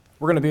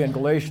We're going to be in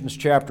Galatians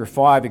chapter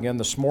 5 again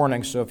this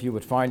morning, so if you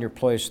would find your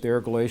place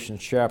there,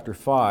 Galatians chapter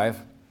 5.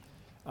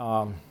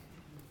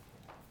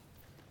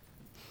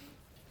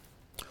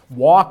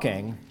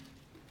 Walking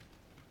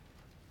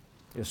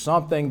is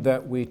something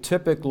that we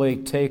typically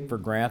take for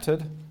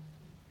granted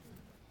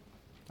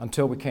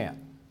until we can't.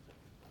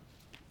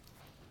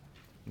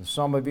 And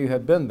some of you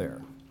have been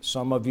there.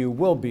 Some of you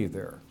will be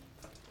there.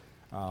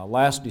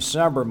 Last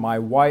December, my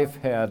wife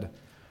had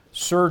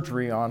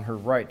surgery on her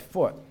right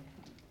foot.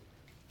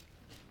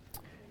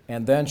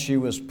 And then she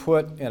was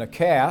put in a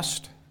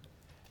cast,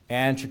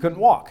 and she couldn't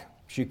walk.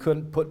 She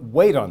couldn't put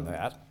weight on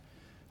that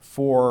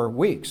for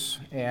weeks.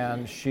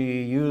 And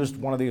she used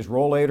one of these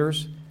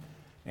rollators,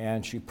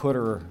 and she put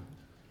her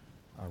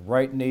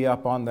right knee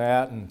up on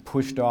that and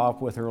pushed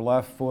off with her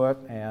left foot,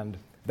 and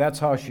that's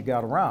how she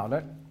got around.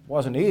 It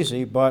wasn't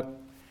easy, but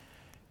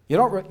you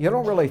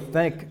don't really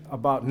think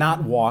about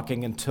not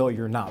walking until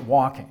you're not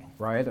walking,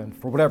 right? And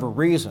for whatever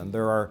reason,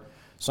 there are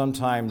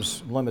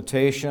sometimes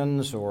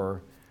limitations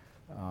or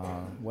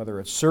whether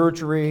it's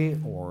surgery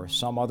or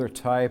some other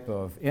type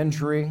of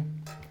injury,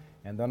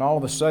 and then all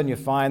of a sudden you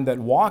find that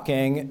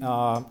walking,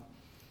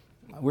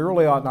 we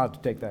really ought not to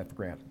take that for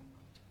granted.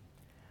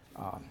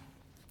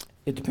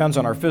 It depends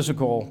on our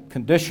physical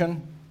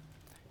condition,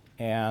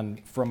 and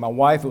for my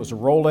wife it was a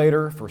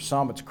rollator, for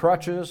some it's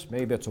crutches,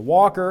 maybe it's a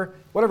walker,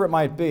 whatever it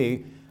might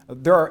be.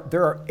 There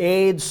are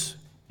aids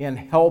in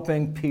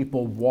helping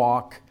people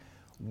walk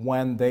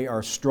when they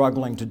are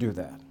struggling to do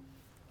that.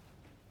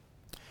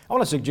 I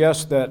want to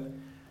suggest that,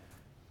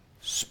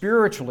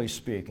 spiritually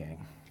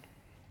speaking,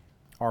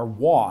 our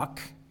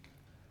walk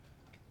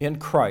in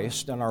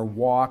Christ and our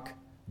walk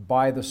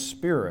by the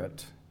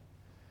Spirit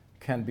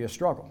can be a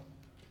struggle.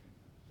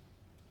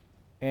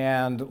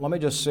 And let me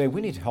just say,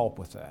 we need help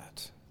with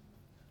that.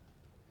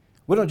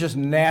 We don't just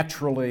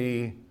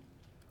naturally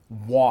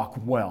walk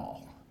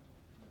well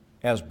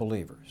as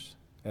believers,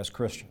 as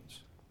Christians.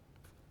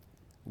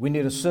 We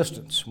need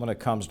assistance when it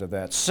comes to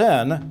that.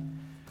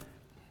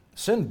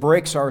 Sin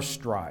breaks our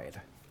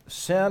stride.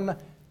 Sin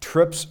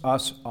trips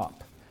us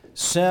up.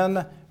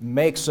 Sin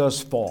makes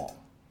us fall.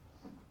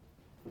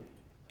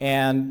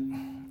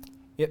 And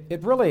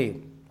it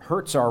really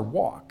hurts our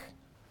walk.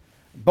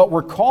 But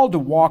we're called to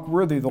walk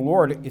worthy of the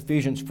Lord,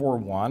 Ephesians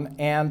 4:1.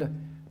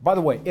 And by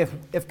the way,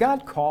 if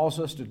God calls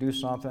us to do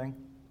something,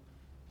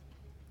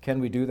 can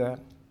we do that?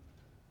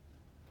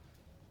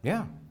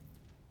 Yeah,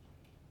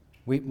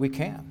 we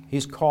can.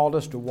 He's called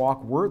us to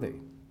walk worthy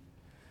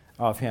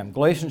of Him.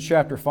 Galatians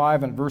chapter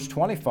 5 and verse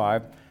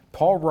 25,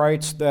 Paul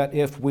writes that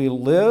if we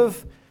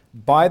live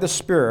by the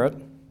Spirit,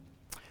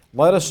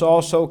 let us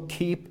also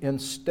keep in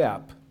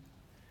step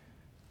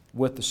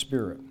with the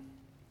Spirit.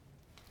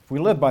 If we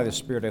live by the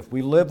Spirit, if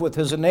we live with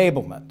His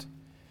enablement,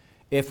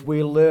 if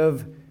we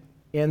live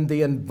in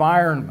the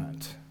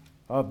environment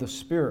of the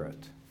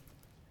Spirit,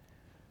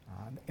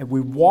 and we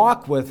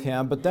walk with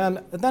Him, but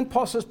then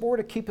Paul says, we're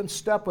to keep in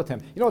step with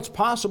Him. You know, it's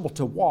possible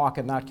to walk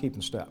and not keep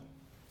in step.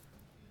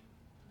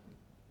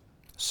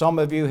 Some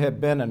of you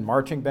have been in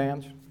marching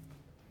bands,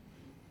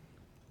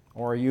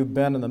 or you've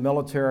been in the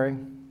military,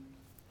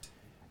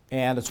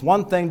 and it's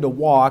one thing to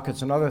walk,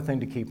 it's another thing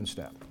to keep in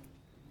step,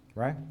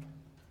 right?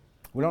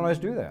 We don't always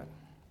do that.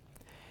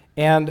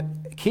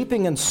 And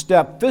keeping in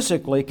step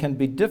physically can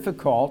be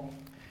difficult.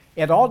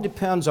 It all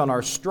depends on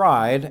our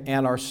stride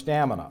and our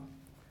stamina.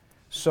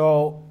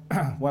 So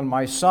when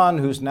my son,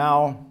 who's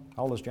now,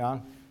 how old is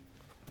John?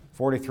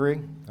 43,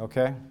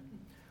 okay.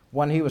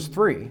 When he was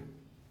 3,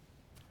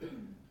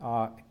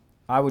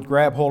 I would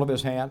grab hold of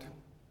his hand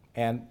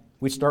and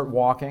we'd start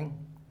walking.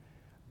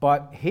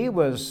 But he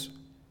was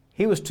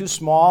too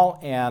small,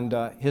 and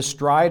his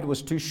stride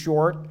was too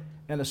short,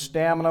 and his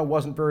stamina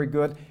wasn't very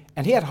good,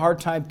 and he had a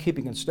hard time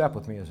keeping in step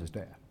with me as his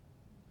dad.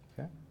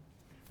 Okay?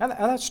 And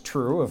that's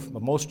true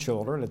of most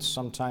children.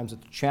 Sometimes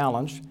it's a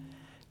challenge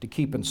to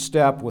keep in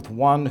step with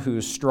one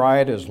whose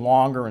stride is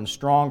longer and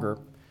stronger.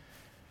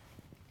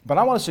 But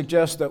I want to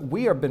suggest that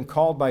we have been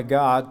called by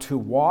God to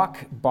walk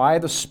by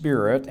the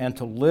Spirit and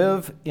to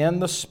live in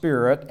the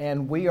Spirit,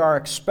 and we are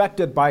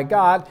expected by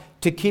God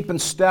to keep in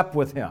step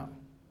with Him,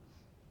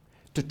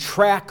 to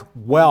track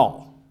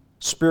well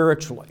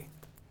spiritually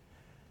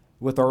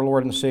with our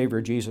Lord and Savior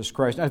Jesus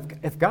Christ. Now,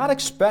 if God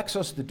expects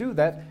us to do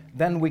that,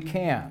 then we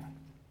can.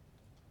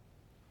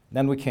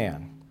 Then we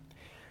can.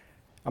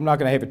 I'm not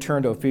going to have you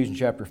turn to Ephesians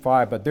chapter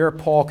 5, but there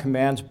Paul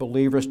commands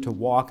believers to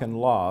walk in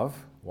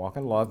love. Walk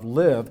in love,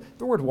 live.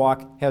 The word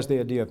walk has the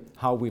idea of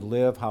how we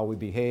live, how we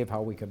behave,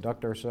 how we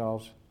conduct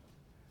ourselves.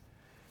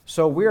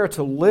 So we are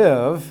to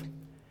live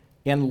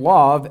in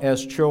love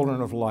as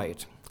children of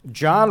light.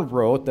 John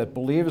wrote that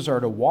believers are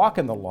to walk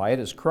in the light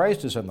as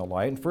Christ is in the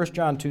light. In 1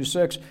 John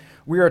 2:6,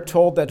 we are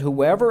told that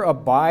whoever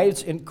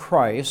abides in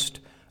Christ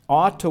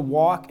ought to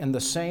walk in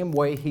the same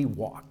way He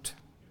walked.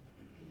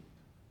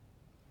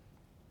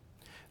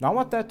 Now I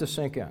want that to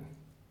sink in.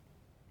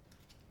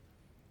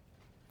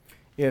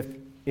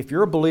 If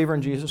you're a believer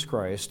in Jesus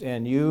Christ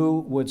and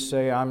you would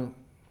say, I'm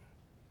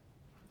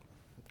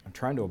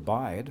trying to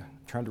abide,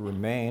 trying to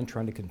remain,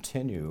 trying to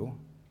continue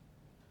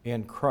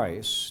in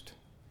Christ,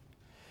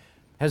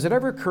 has it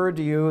ever occurred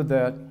to you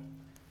that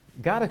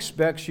God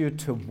expects you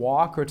to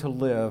walk or to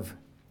live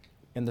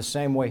in the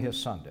same way His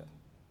Son did?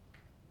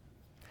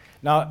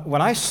 Now,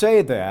 when I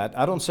say that,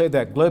 I don't say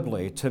that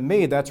glibly. To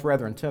me, that's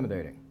rather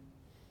intimidating.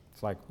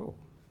 It's like, oh.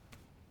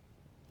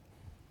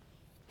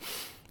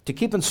 To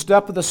keep in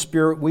step with the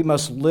Spirit, we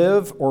must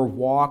live or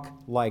walk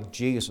like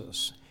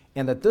Jesus.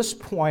 And at this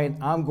point,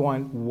 I'm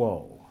going,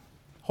 whoa,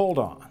 hold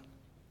on.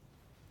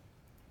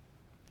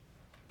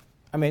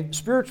 I mean,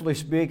 spiritually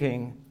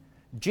speaking,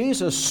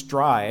 Jesus'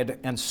 stride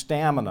and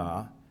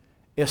stamina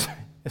is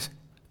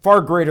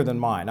far greater than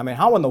mine. I mean,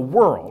 how in the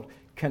world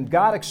can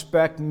God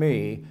expect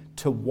me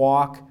to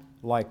walk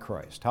like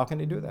Christ? How can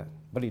He do that?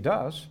 But He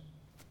does.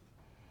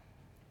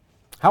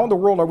 How in the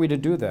world are we to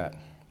do that?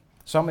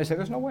 Some may say,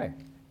 there's no way.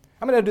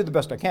 I'm going to do the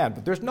best I can,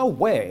 but there's no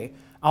way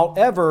I'll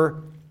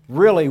ever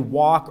really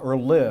walk or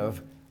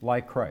live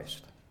like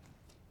Christ.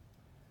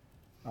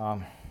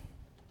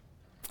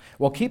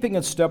 Well, keeping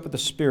in step with the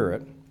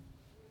Spirit,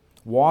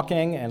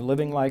 walking and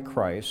living like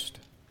Christ,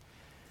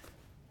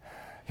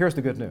 here's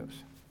the good news.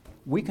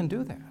 We can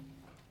do that.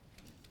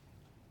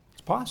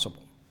 It's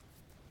possible.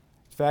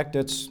 In fact,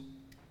 it's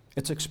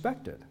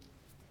expected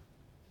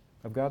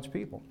of God's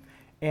people.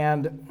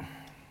 And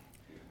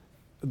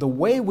the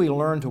way we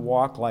learn to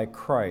walk like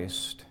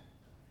Christ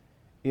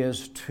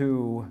is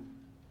to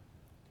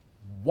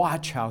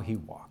watch how He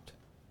walked,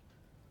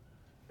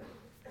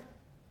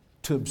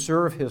 to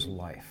observe His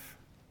life.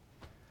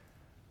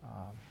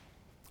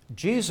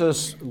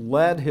 Jesus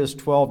led His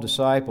 12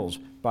 disciples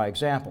by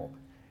example,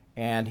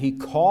 and He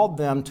called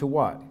them to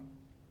what?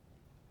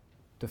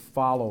 To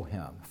follow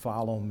Him.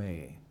 Follow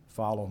me.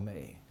 Follow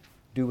me.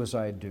 Do as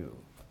I do.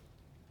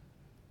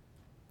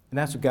 And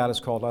that's what God has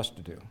called us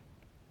to do.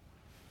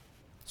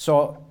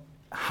 So,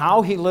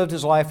 how He lived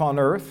His life on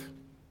earth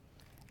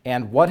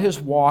and what His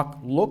walk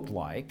looked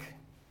like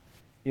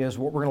is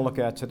what we're going to look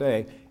at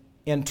today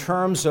in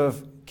terms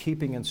of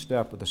keeping in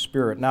step with the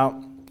Spirit.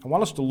 Now, I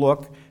want us to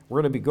look,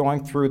 we're going to be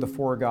going through the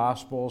four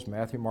Gospels,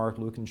 Matthew, Mark,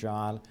 Luke, and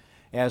John,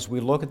 as we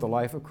look at the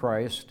life of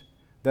Christ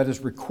that is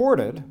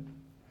recorded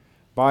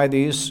by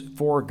these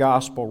four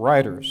Gospel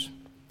writers.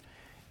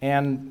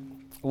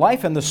 And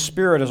life in the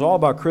Spirit is all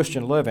about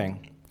Christian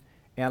living.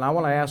 And I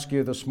want to ask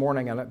you this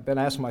morning, and I've been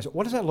asking myself,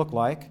 what does that look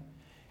like?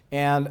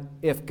 And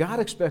if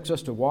God expects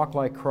us to walk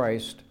like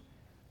Christ,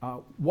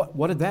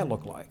 what did that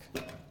look like?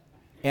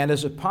 And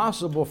is it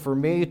possible for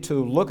me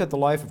to look at the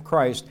life of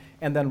Christ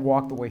and then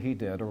walk the way He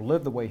did or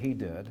live the way He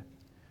did,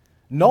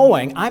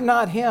 knowing I'm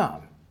not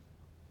Him?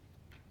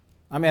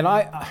 I mean,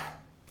 but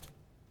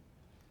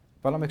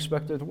I'm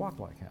expected to walk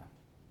like Him.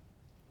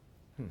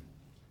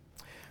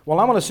 Well,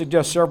 I'm going to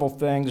suggest several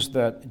things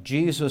that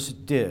Jesus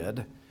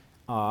did,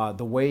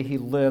 the way He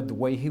lived, the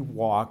way He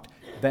walked,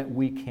 that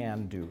we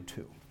can do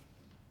too.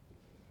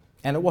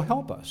 And it will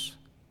help us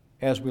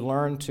as we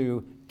learn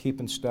to keep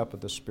in step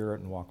with the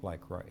Spirit and walk like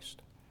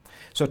Christ.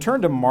 So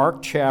turn to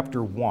Mark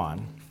chapter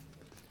 1.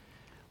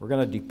 We're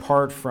going to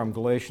depart from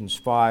Galatians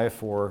 5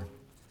 for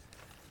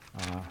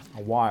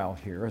a while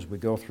here as we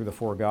go through the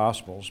four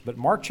Gospels. But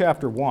Mark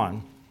chapter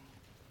 1,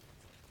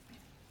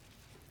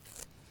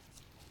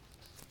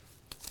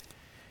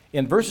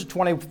 in verses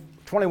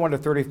 21 to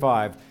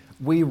 35,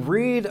 we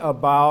read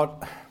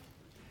about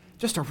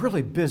just a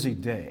really busy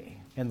day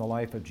in the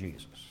life of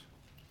Jesus.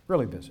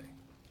 Really busy.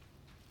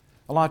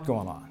 A lot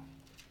going on.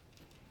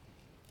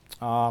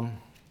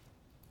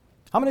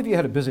 How many of you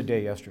had a busy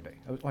day yesterday?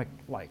 It was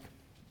like,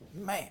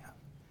 man,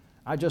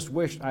 I just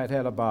wished I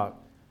had about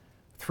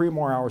 3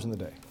 more hours in the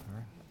day. All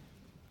right?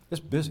 It's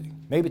busy.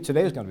 Maybe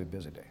today's going to be a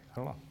busy day. I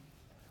don't know.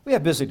 We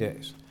have busy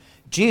days.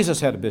 Jesus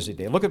had a busy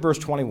day. Look at verse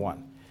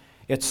 21.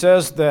 It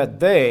says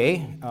that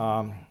they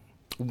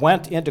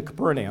went into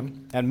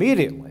Capernaum, and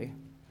immediately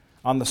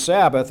on the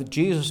Sabbath,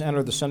 Jesus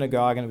entered the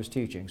synagogue and was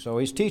teaching. So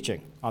He's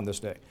teaching on this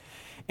day.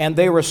 And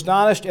they were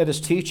astonished at His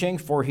teaching,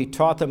 for He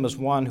taught them as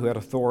one who had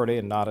authority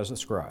and not as the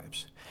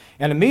scribes.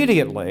 And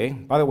immediately,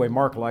 by the way,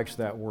 Mark likes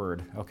that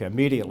word. Okay,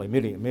 immediately.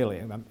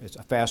 It's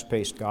a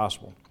fast-paced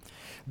gospel.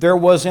 There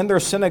was in their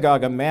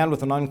synagogue a man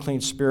with an unclean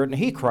spirit, and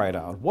he cried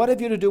out, "What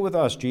have you to do with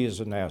us, Jesus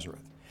of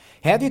Nazareth?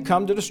 Have you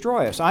come to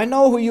destroy us? I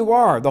know who you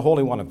are, the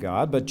Holy One of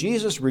God." But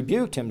Jesus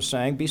rebuked him,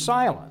 saying, "Be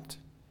silent.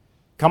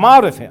 Come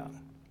out of him."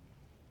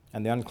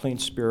 And the unclean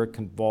spirit,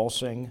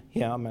 convulsing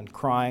him and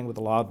crying with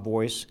a loud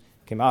voice,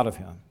 came out of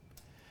him.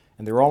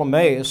 And they were all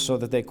amazed, so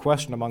that they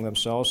questioned among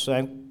themselves,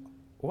 saying,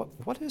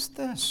 What is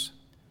this?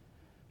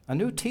 A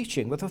new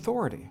teaching with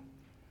authority.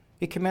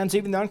 He commands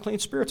even the unclean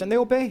spirits, and they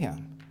obey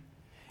Him.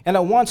 And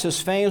at once His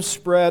fame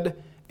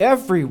spread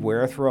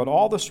everywhere throughout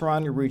all the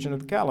surrounding region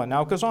of Galilee.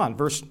 Now it goes on,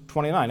 verse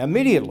 29.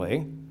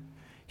 Immediately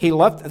He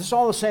left, this is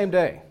all the same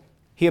day.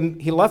 He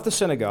left the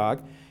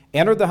synagogue,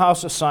 entered the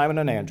house of Simon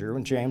and Andrew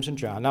and James and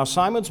John. Now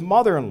Simon's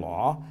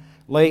mother-in-law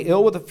lay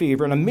ill with a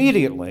fever, and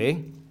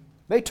immediately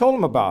they told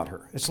him about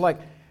her. It's like,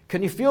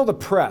 can you feel the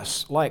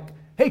press? Like,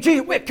 hey,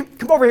 Jesus, wait,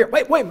 come over here.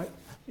 Wait a minute.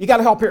 You got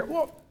to help here.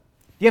 Well,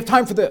 you have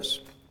time for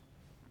this?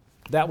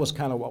 That was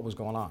kind of what was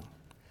going on.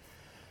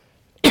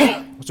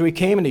 So he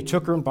came and he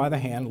took her by the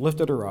hand,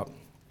 lifted her up,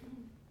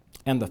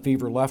 and the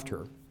fever left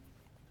her.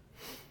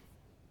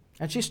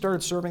 And she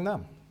started serving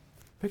them.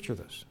 Picture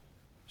this.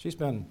 She's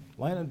been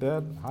laying in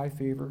bed, high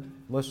fever,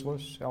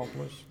 listless,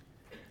 helpless.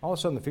 All of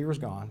a sudden the fever's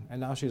gone,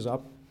 and now she's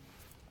up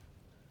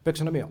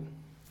fixing a meal.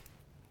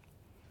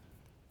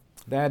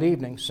 That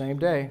evening, same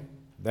day,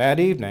 that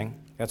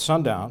evening at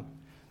sundown,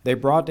 they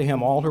brought to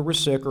him all who were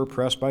sick or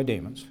oppressed by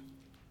demons.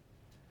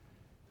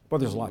 Well,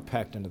 there's a lot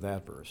packed into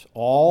that verse.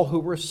 All who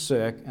were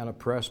sick and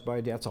oppressed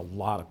by demons. That's a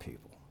lot of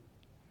people.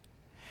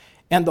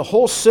 And the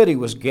whole city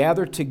was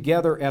gathered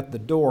together at the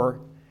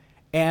door,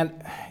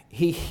 and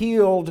he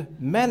healed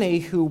many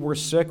who were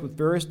sick with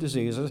various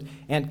diseases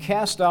and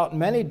cast out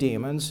many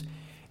demons,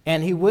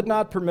 and he would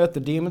not permit the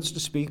demons to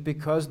speak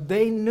because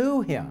they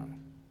knew him,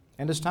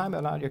 and his time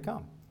had not yet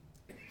come.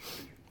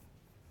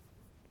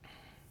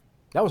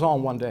 That was all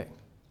in one day.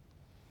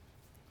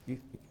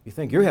 You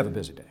think you have a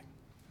busy day.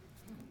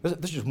 This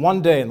is just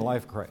one day in the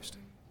life of Christ.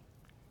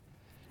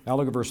 Now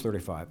look at verse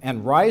 35.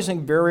 And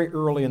rising very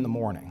early in the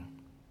morning,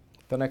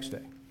 the next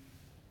day.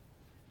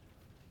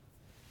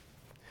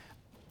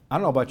 I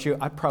don't know about you,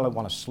 I probably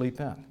want to sleep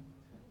in.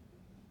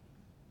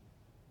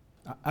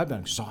 I've been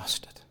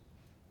exhausted.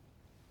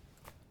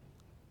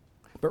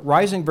 But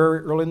rising very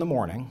early in the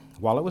morning,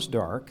 while it was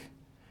dark,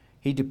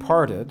 he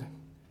departed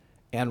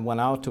and went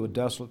out to a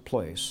desolate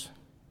place,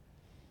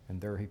 and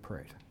there he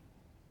prayed.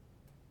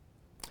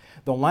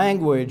 The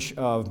language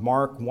of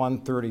Mark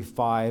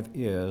 1:35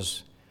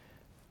 is,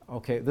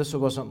 okay, this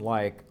wasn't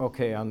like,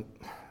 okay,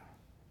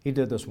 he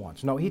did this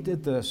once. No, he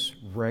did this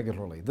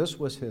regularly. This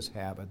was his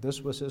habit.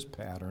 This was his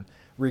pattern.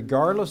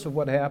 Regardless of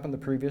what happened the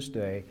previous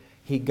day,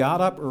 he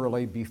got up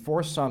early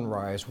before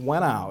sunrise,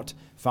 went out,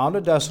 found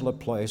a desolate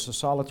place, a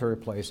solitary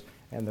place,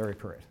 and there he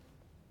prayed.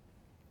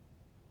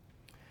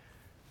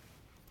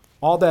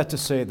 All that to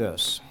say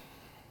this.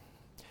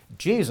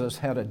 Jesus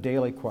had a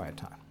daily quiet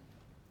time.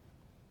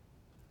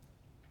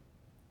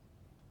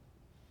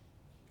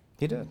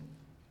 He did.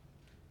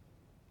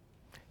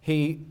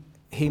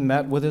 He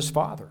met with his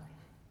Father.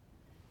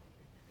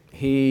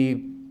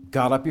 He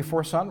got up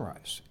before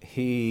sunrise.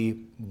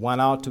 He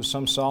went out to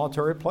some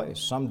solitary place,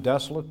 some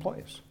desolate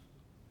place,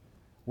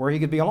 where he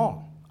could be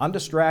alone,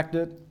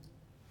 undistracted.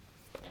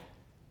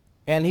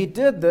 And he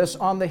did this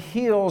on the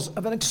heels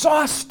of an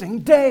exhausting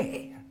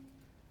day.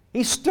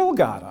 He still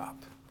got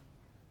up.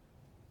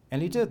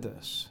 And he did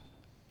this.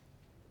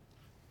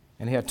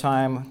 And he had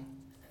time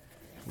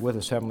with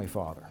his Heavenly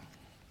Father.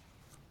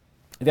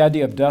 The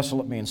idea of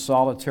desolate means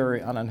solitary,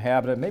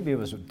 uninhabited. Maybe it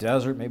was a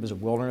desert, maybe it was a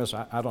wilderness.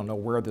 I don't know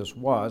where this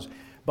was.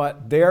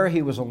 But there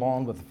he was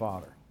alone with the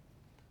Father.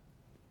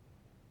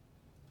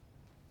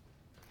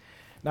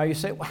 Now you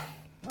say, well,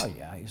 oh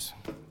yeah, he's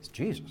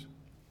Jesus.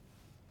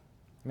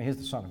 I mean, he's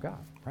the Son of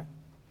God, right?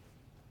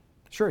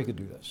 Sure, he could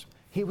do this.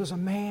 He was a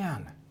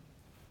man.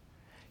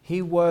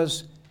 He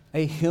was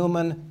a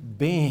human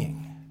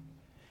being.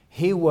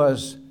 He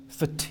was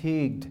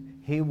fatigued.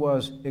 He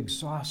was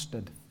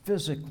exhausted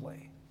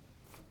physically.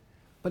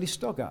 But he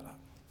still got up.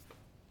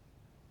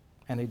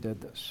 And he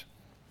did this.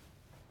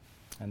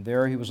 And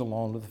there he was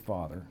alone with the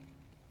Father.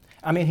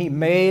 I mean, he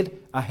made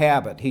a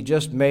habit. He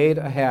just made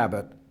a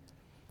habit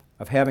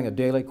of having a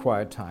daily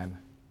quiet time,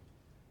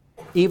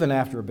 even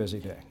after a busy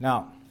day.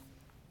 Now,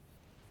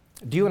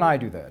 do you and I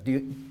do that?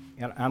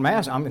 And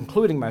I'm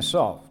including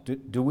myself.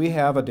 Do we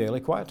have a daily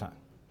quiet time?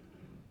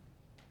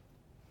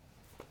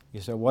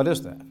 You say, what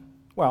is that?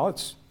 Well,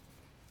 let's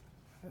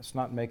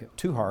not make it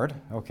too hard,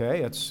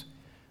 okay? It's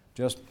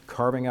just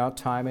carving out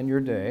time in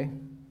your day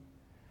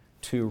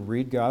to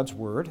read God's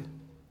Word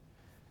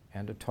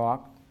and to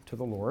talk to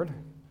the Lord,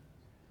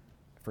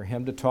 for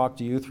Him to talk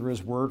to you through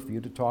His Word, for you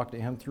to talk to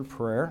Him through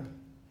prayer.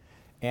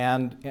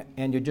 And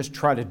you just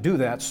try to do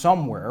that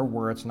somewhere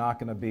where it's not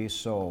going to be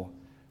so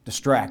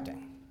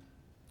distracting.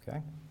 Okay?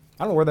 I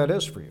don't know where that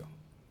is for you.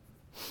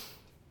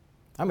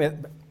 I mean,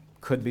 it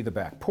could be the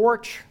back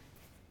porch,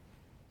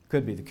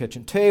 could be the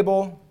kitchen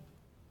table,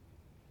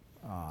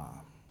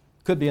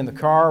 could be in the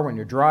car when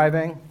you're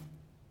driving,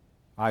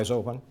 eyes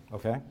open,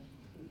 okay?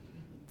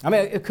 I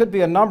mean, it could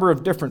be a number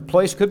of different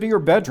places. It could be your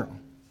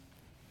bedroom.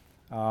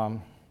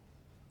 Do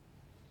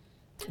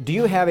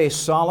you have a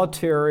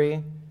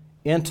solitary,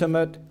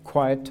 intimate,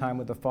 quiet time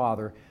with the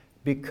Father?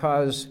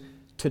 Because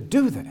to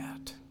do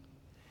that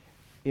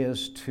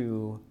is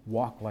to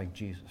walk like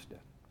Jesus did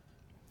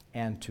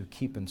and to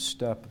keep in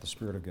step with the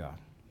Spirit of God.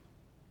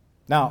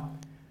 Now,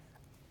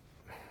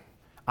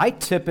 I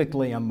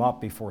typically am up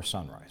before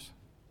sunrise.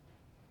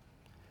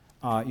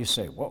 You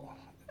say, whoa.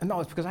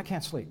 No, it's because I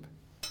can't sleep.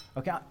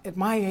 Okay, at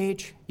my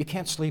age, you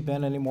can't sleep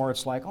in anymore.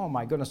 It's like, oh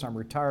my goodness, I'm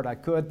retired. I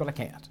could, but I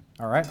can't.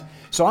 All right?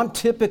 So I'm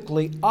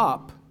typically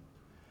up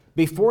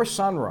before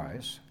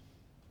sunrise,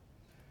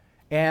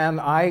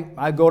 and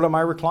I go to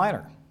my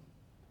recliner.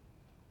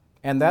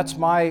 And that's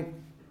my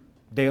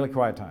daily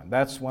quiet time.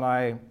 That's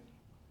when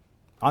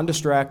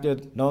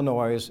undistracted, no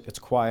noise, it's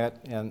quiet,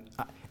 and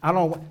I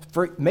don't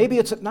know, maybe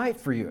it's at night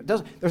for you.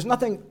 There's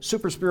nothing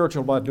super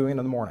spiritual about doing it in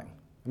the morning.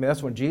 I mean,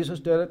 that's when Jesus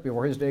did it,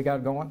 before his day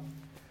got going.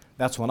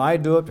 That's when I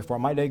do it before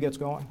my day gets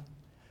going.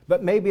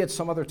 But maybe it's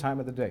some other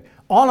time of the day.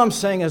 All I'm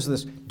saying is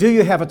this: do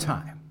you have a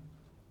time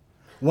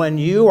when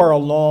you are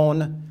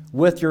alone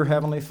with your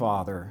Heavenly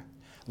Father,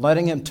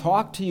 letting Him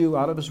talk to you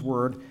out of His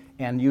Word,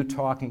 and you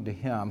talking to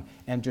Him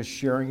and just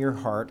sharing your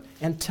heart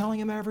and telling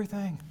Him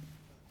everything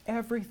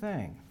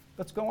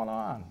that's going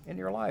on in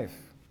your life?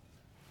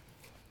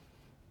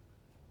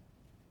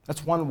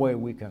 That's one way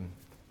we can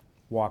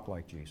walk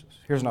like Jesus.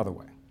 Here's another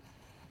way.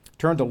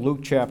 Turn to Luke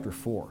chapter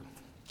 4.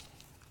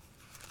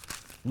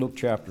 Luke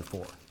chapter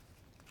 4.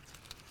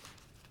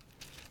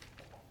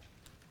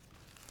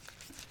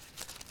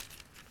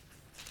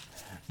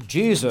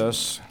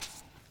 Jesus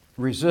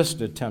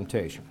resisted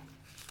temptation.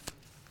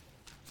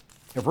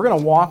 If we're going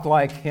to walk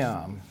like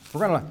Him, if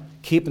we're going to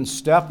keep in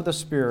step with the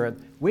Spirit,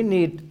 we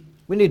need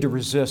to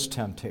resist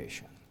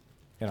temptation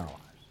in our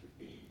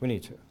lives. We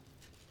need to.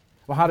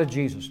 Well, how did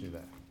Jesus do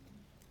that?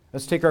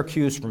 Let's take our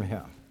cues from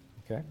Him.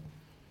 Okay?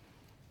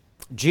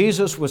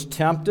 Jesus was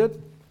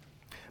tempted.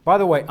 By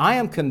the way, I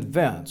am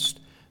convinced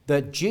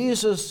that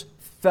Jesus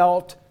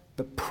felt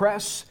the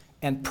press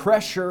and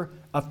pressure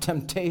of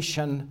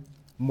temptation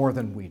more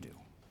than we do.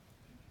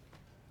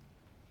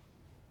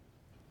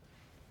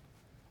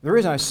 The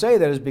reason I say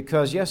that is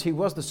because, yes, He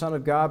was the Son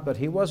of God, but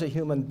He was a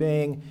human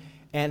being,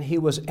 and He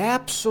was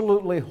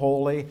absolutely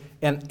holy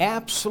and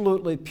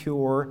absolutely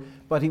pure,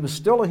 but He was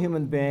still a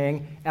human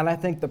being, and I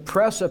think the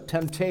press of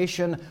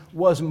temptation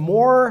was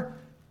more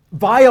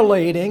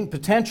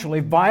potentially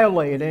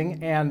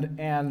violating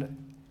and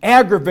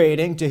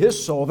aggravating to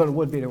His soul than it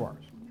would be to ours.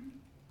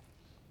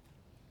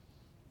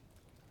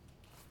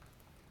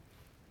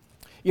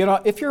 You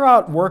know, if you're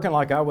out working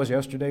like I was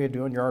yesterday,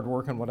 doing yard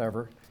work and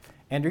whatever,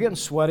 and you're getting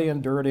sweaty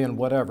and dirty and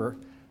whatever,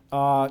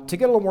 to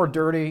get a little more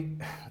dirty,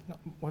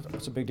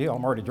 what's the big deal?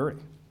 I'm already dirty,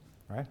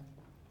 right?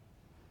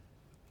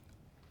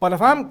 But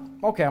if I'm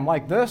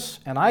like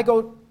this, and I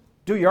go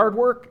do yard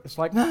work, it's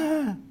like,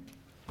 nah,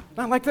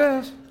 not like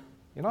this,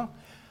 you know?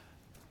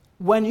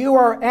 When you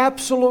are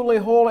absolutely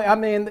holy, I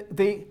mean,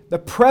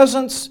 the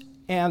presence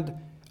and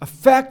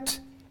effect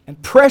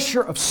and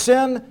pressure of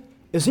sin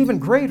is even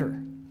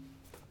greater.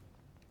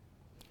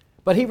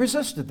 But He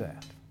resisted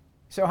that.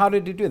 So how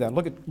did He do that?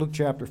 Look at Luke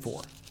chapter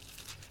 4.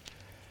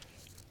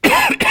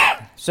 It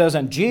says,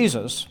 and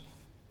Jesus,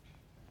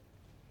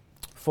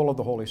 full of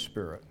the Holy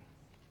Spirit.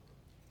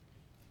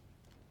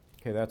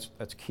 Okay,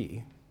 that's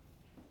key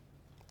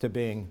to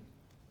being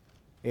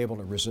able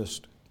to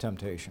resist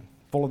temptation.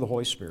 Full of the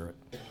Holy Spirit.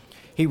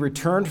 He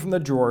returned from the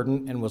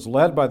Jordan and was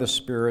led by the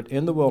Spirit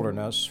in the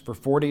wilderness for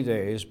 40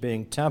 days,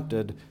 being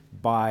tempted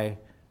by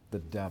the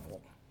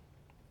devil.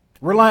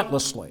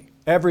 Relentlessly,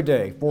 every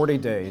day, 40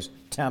 days,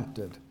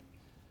 tempted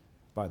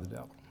by the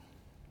devil.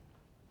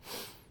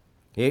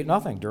 He ate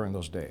nothing during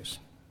those days.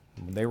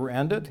 When they were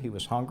ended, He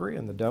was hungry,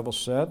 and the devil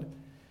said,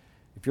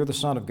 if you're the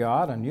Son of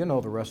God, and you know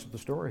the rest of the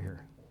story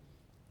here.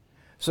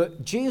 So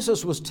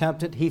Jesus was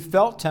tempted. He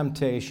felt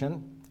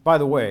temptation. By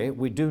the way,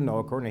 we do know,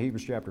 according to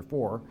Hebrews chapter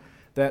 4,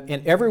 that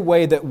in every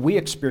way that we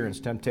experience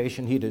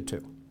temptation, He did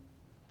too.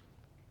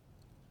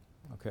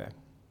 Okay?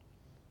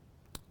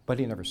 But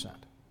He never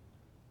sinned.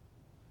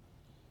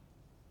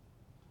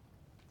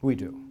 We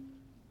do.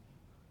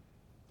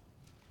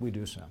 We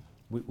do sin.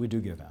 We do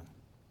give in.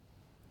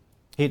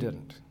 He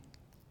didn't.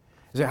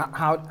 You say,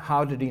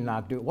 how did He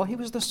not do it? Well, He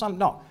was the Son.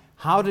 No.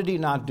 How did He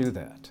not do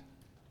that?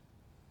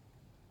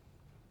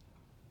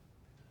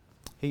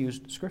 He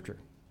used Scripture.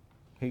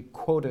 He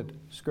quoted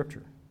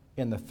Scripture.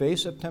 In the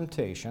face of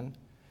temptation,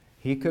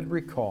 He could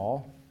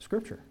recall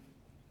Scripture.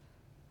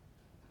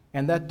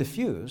 And that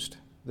diffused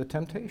the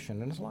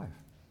temptation in His life.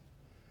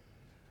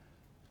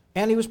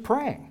 And He was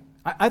praying.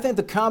 I think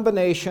the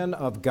combination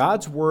of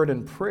God's Word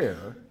and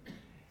prayer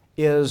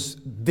is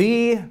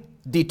the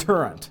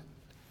deterrent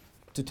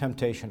to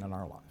temptation in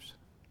our lives.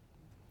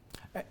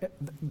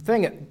 The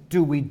thing,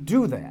 do we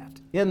do that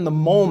in the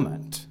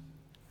moment?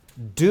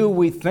 Do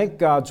we think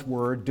God's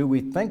Word? Do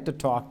we think to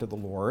talk to the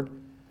Lord?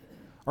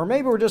 Or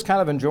maybe we're just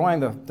kind of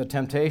enjoying the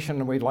temptation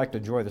and we'd like to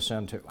enjoy the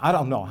sin too. I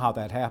don't know how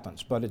that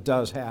happens, but it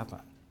does happen.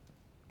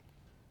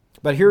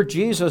 But here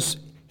Jesus,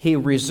 He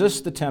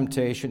resists the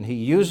temptation. He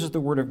uses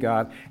the Word of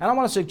God. And I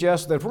want to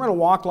suggest that if we're going to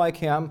walk like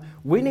Him,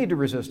 we need to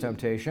resist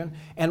temptation.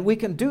 And we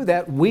can do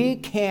that. We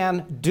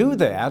can do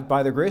that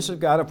by the grace of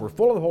God if we're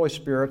full of the Holy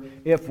Spirit,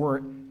 if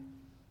we're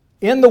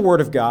in the Word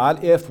of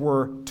God, if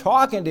we're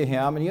talking to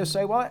Him. And you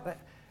say, well,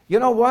 you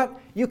know what?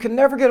 You can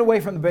never get away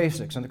from the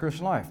basics in the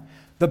Christian life.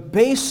 The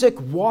basic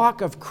walk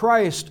of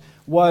Christ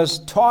was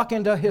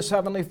talking to His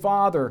Heavenly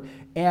Father,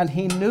 and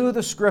He knew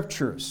the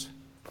Scriptures.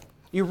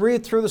 You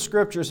read through the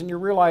Scriptures and you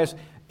realize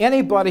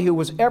anybody who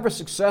was ever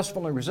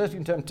successful in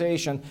resisting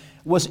temptation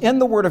was in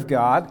the Word of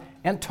God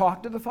and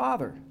talked to the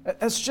Father.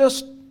 That's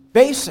just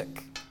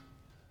basic.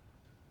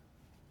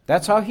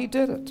 That's how He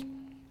did it.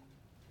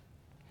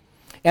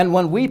 And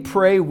when we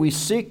pray, we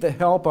seek the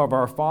help of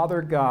our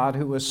Father God,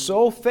 who is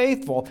so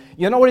faithful.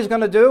 You know what He's going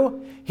to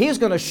do? He's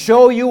going to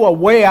show you a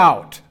way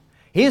out.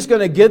 He's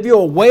going to give you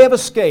a way of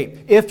escape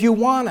if you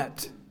want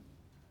it.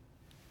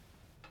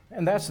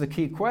 And that's the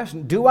key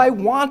question. Do I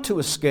want to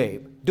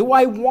escape? Do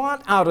I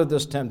want out of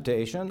this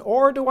temptation?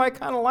 Or do I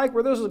kind of like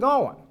where this is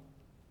going?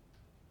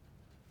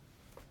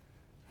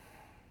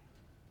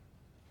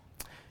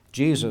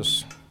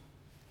 Jesus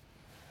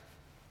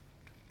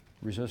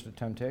resisted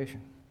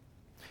temptation.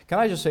 Can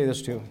I just say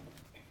this too?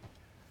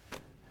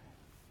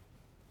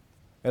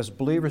 As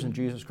believers in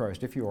Jesus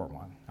Christ, if you are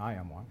one, I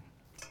am one,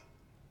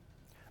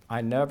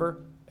 I never,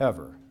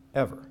 ever,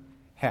 ever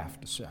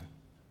have to sin.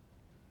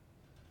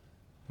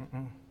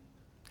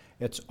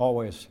 It's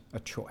always a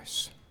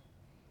choice.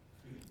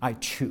 I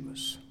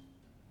choose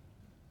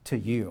to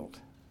yield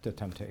to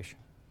temptation.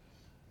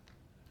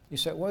 You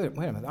say, wait a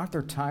minute, aren't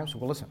there times?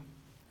 Well, listen,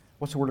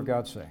 what's the Word of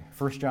God say?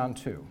 1 John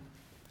 2,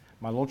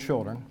 my little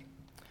children,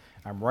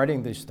 I'm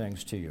writing these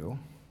things to you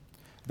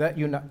that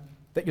you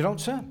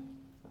don't sin.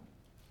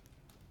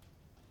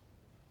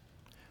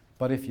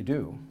 But if you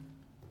do,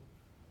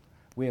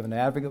 we have an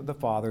advocate with the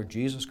Father,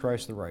 Jesus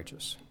Christ the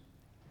righteous.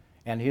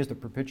 And He is the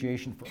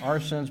propitiation for our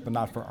sins, but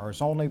not for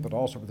ours only, but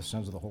also for the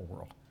sins of the whole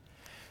world.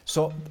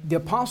 So the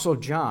Apostle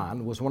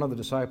John was one of the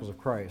disciples of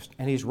Christ,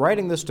 and he's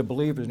writing this to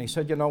believers, and he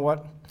said, you know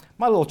what?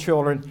 My little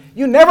children,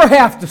 you never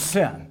have to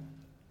sin.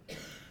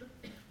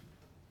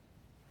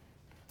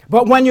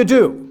 But when you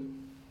do,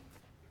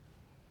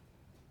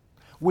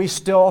 we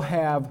still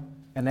have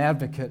an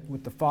advocate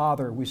with the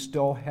Father. We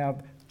still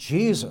have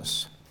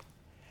Jesus.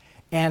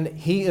 And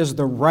He is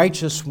the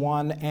righteous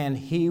one, and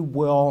He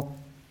will,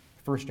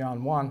 1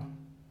 John 1,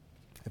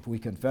 if we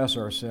confess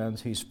our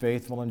sins, He's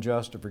faithful and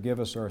just to forgive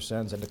us our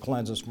sins and to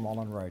cleanse us from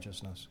all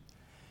unrighteousness.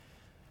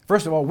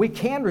 First of all, we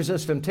can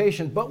resist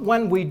temptation, but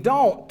when we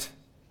don't,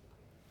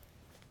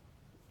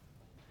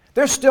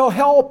 there's still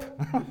help.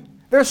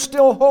 There's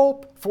still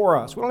hope for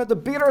us. We don't have to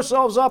beat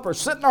ourselves up or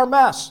sit in our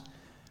mess.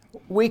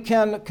 We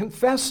can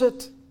confess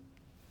it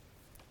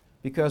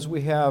because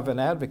we have an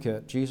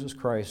advocate, Jesus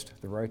Christ,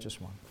 the righteous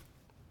one,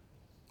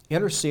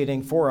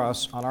 interceding for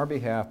us on our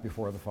behalf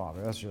before the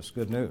Father. That's just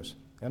good news,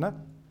 isn't it?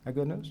 That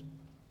good news?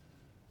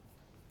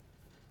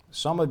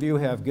 Some of you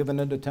have given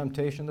into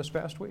temptation this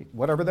past week,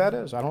 whatever that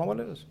is. I don't know what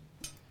it is.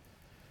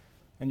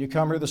 And you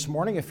come here this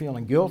morning, you're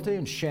feeling guilty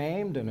and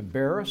shamed and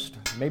embarrassed.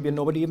 Maybe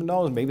nobody even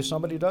knows. Maybe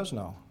somebody does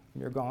know.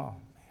 And you're going, oh,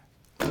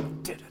 man,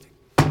 I did it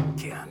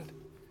again.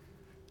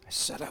 I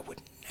said I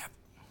would never.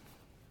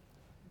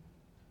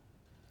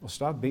 Well,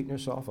 stop beating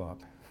yourself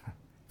up.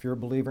 If you're a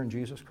believer in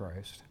Jesus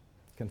Christ,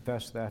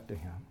 confess that to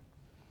Him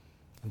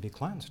and be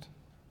cleansed.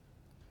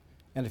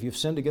 And if you've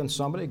sinned against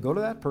somebody, go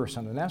to that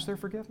person and ask their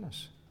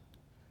forgiveness.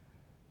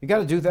 You got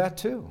to do that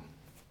too.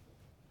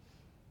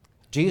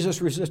 Jesus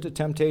resisted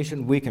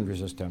temptation. We can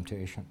resist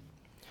temptation.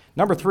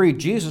 Number 3,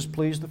 Jesus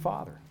pleased the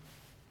Father.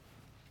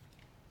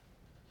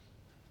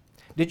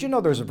 Did you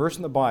know there's a verse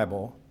in the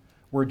Bible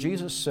where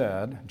Jesus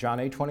said, John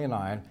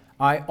 8:29,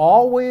 I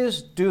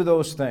always do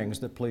those things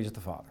that please the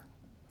Father?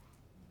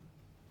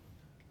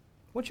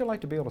 Wouldn't you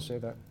like to be able to say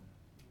that?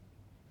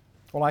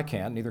 Well, I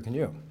can't, neither can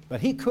you.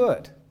 But He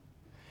could.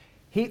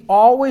 He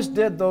always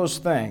did those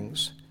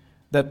things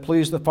that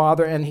pleased the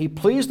Father, and He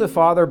pleased the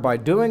Father by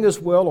doing His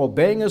will,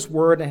 obeying His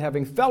word, and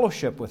having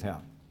fellowship with Him.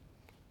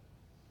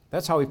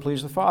 That's how He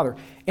pleased the Father.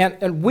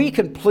 And we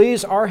can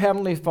please our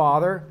Heavenly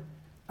Father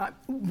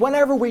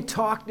whenever we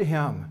talk to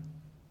Him.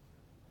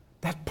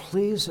 That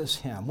pleases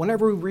Him.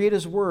 Whenever we read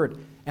His word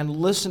and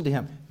listen to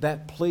Him,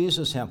 that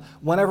pleases Him.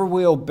 Whenever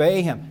we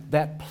obey Him,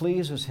 that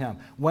pleases Him.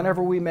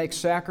 Whenever we make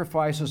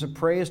sacrifices of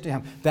praise to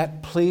Him,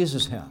 that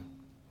pleases Him.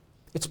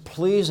 It's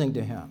pleasing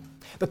to Him.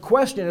 The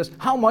question is,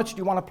 how much do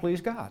you want to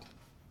please God?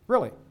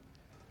 Really?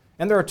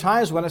 And there are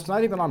times when it's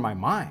not even on my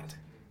mind.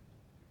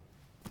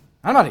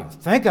 I'm not even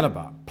thinking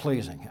about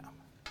pleasing Him.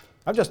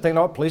 I'm just thinking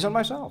about pleasing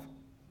myself.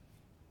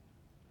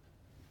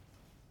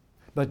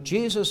 But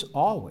Jesus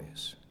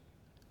always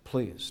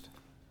pleased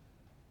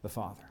the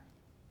Father.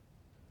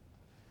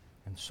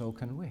 And so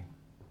can we.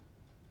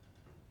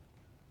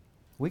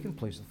 We can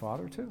please the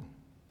Father too.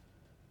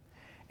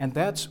 And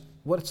that's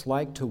what it's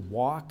like to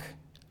walk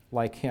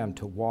like Him,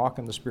 to walk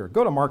in the Spirit.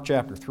 Go to Mark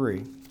chapter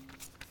 3.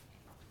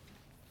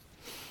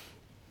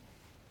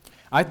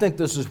 I think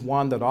this is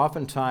one that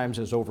oftentimes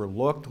is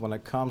overlooked when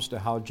it comes to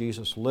how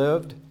Jesus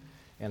lived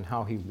and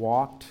how He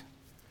walked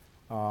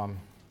and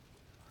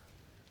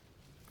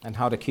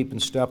how to keep in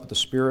step with the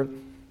Spirit.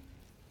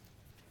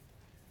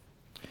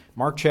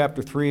 Mark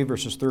chapter 3,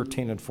 verses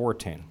 13 and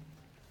 14.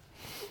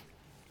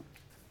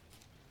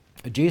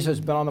 Jesus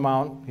has been on the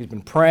mountain. He's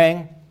been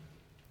praying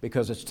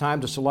because it's time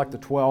to select the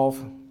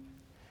 12.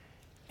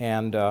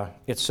 And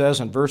it says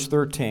in verse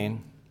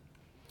 13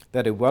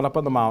 that He went up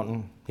on the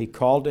mountain. He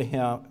called to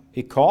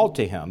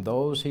him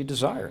those He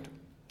desired.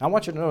 I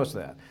want you to notice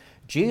that.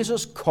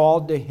 Jesus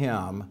called to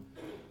Him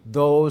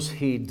those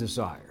He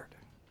desired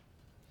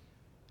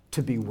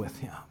to be with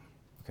Him.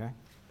 Okay?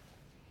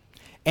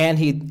 And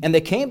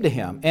they came to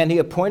Him, and He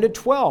appointed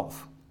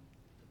 12,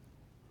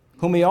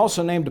 whom He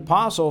also named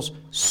apostles,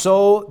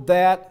 so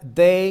that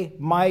they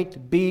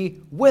might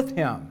be with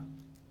Him,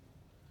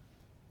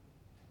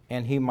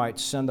 and He might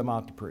send them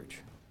out to preach.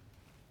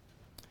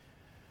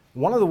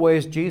 One of the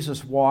ways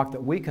Jesus walked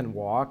that we can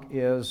walk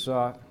is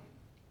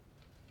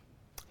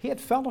he had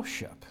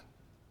fellowship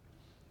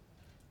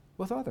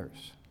with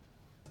others.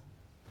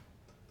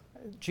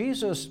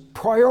 Jesus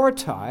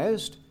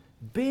prioritized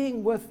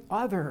being with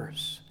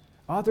others,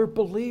 other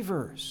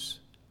believers.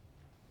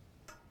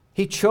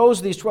 He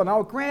chose these 12.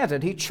 Now,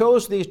 granted, he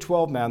chose these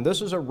 12 men.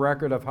 This is a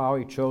record of how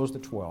he chose the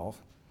 12.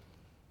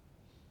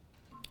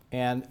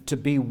 And to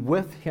be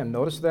with him,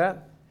 notice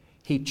that?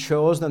 He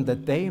chose them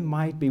that they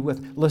might be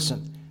with.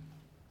 Listen,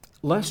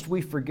 lest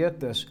we forget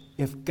this,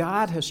 if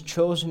God has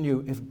chosen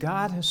you, if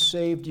God has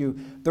saved you,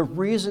 the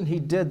reason he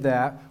did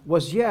that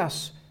was,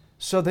 yes,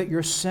 so that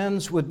your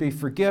sins would be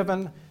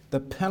forgiven, the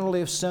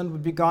penalty of sin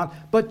would be gone.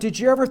 But did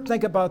you ever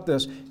think about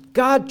this?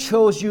 God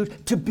chose you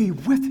to be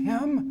with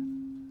him.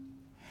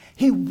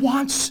 He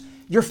wants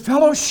your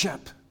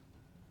fellowship.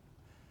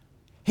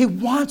 He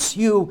wants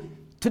you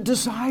to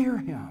desire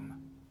him.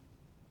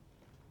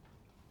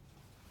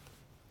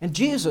 And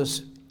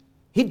Jesus,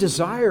 he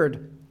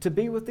desired to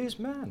be with these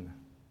men.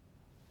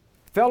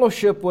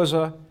 Fellowship was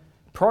a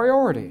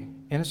priority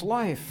in his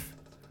life.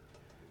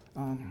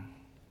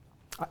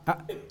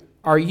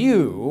 Are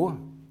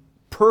you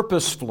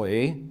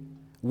purposefully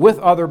with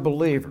other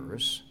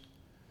believers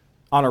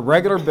on a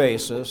regular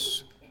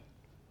basis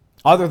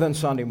other than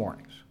Sunday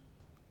mornings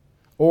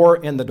or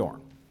in the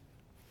dorm?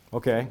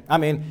 Okay? I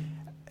mean,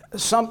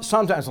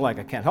 sometimes like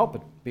I can't help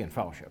but be in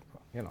fellowship.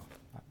 You know,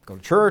 I go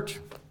to church,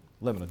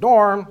 live in a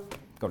dorm,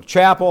 go to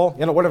chapel,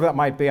 you know, whatever that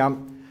might be.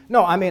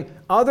 No, I mean,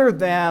 other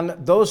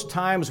than those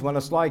times when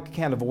it's like you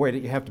can't avoid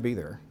it, you have to be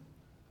there.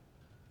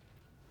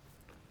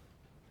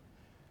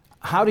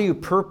 How do you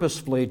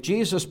purposefully,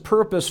 Jesus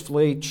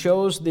purposefully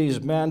chose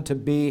these men to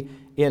be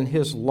in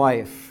his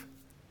life.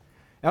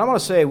 And I want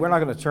to say, we're not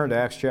going to turn to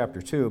Acts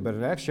chapter 2, but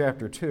in Acts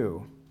chapter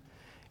 2,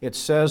 it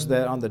says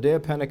that on the day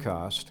of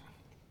Pentecost,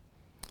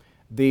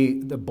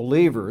 the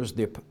believers,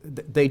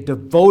 they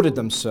devoted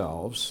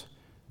themselves,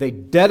 they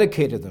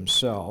dedicated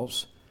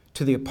themselves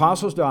to the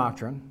apostles'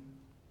 doctrine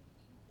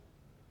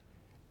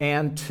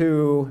and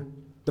to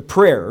the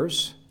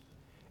prayers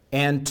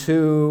and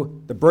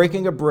to the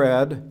breaking of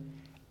bread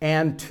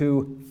and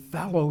to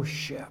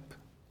fellowship.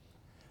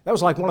 That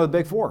was like one of the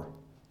big four.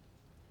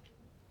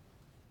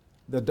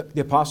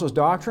 The apostles'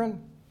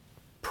 doctrine,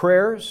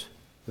 prayers,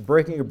 the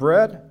breaking of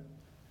bread,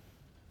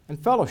 and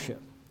fellowship.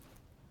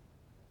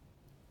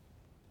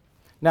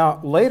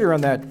 Now, later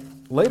in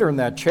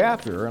that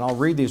chapter, and I'll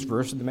read these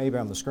verses, they may be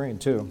on the screen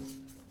too,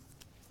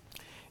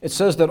 it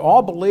says that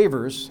all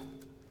believers,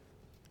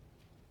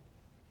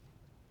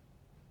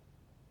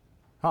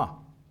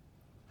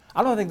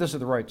 I don't think this is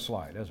the right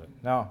slide, is it?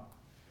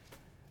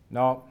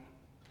 No.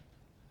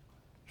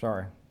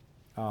 Sorry.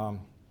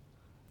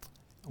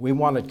 We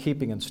wanted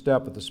keeping in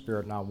step with the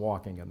Spirit, not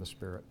walking in the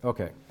Spirit.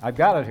 Okay, I've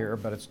got it here,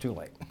 but it's too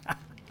late.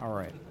 All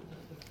right.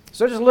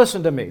 So just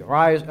listen to me.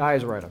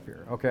 Eyes right up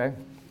here, okay?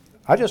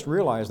 I just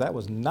realized that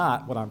was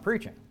not what I'm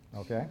preaching,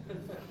 okay?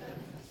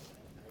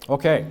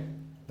 Okay,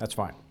 that's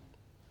fine.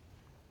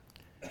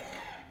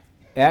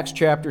 Acts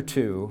chapter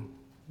 2,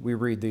 we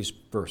read these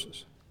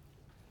verses.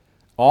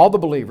 All the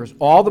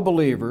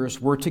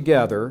believers were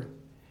together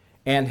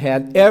and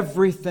had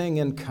everything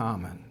in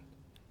common.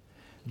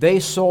 They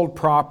sold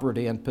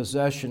property and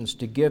possessions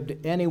to give to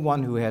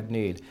anyone who had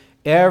need.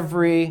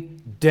 Every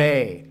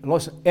day,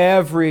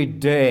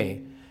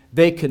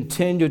 they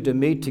continued to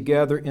meet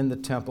together in the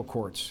temple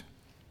courts.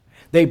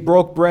 They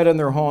broke bread in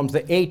their homes.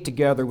 They ate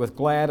together with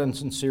glad and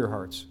sincere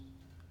hearts.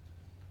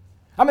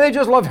 I mean, they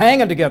just loved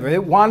hanging together. They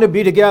wanted to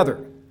be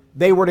together.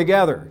 They were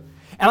together.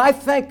 And I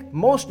think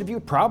most of you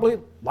probably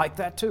like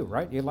that too,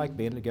 right? You like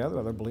being together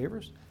with other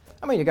believers.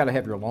 I mean, you got to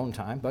have your alone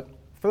time, but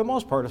for the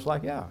most part, it's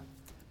like, yeah.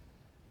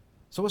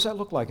 So what's that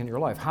look like in your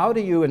life? How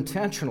do you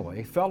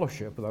intentionally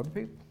fellowship with other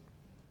people?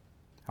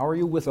 How are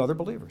you with other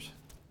believers?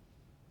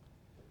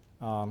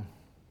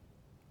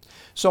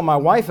 So my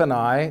wife and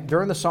I,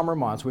 during the summer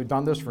months, we've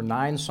done this for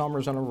 9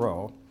 summers in a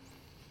row,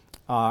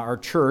 our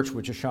church,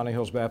 which is Shawnee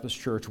Hills Baptist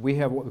Church, we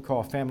have what we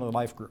call family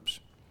life groups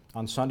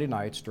on Sunday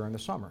nights during the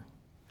summer.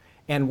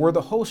 And we're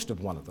the host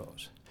of one of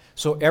those.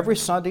 So every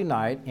Sunday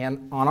night,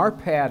 and on our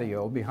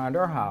patio behind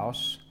our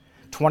house,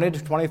 20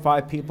 to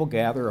 25 people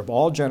gather of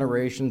all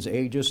generations,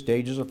 ages,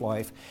 stages of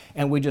life,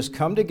 and we just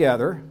come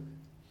together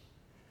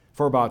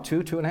for about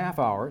 2.5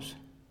 hours.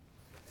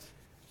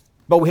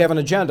 But we have an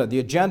agenda. The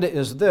agenda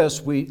is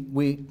this.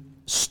 We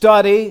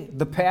study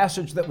the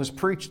passage that was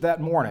preached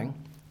that morning.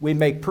 We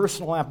make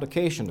personal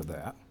application of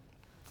that.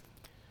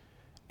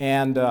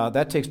 And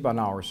that takes about an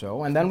hour or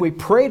so. And then we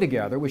pray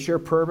together. We share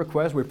prayer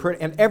requests. We pray,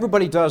 and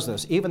everybody does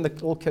this, even the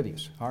little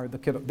kiddies.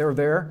 They're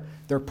there.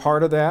 They're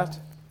part of that.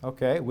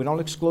 Okay, we don't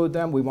exclude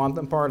them. We want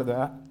them part of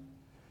that.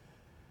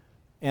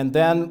 And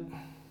then,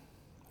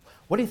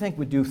 what do you think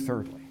we do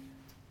thirdly?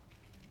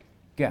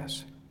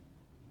 Guess.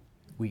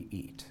 We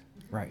eat.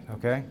 Right,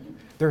 okay?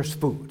 There's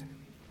food.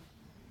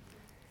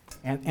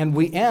 And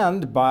we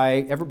end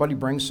by everybody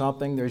brings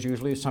something. There's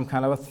usually some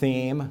kind of a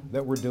theme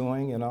that we're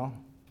doing, you know.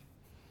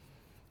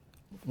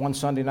 One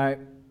Sunday night,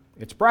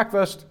 It's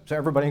breakfast, so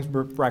everybody eats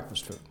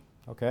breakfast food,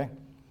 okay?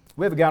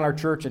 We have a guy in our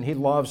church, and he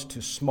loves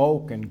to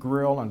smoke and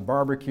grill and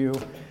barbecue,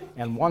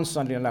 and one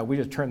Sunday night, we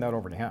just turn that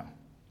over to him.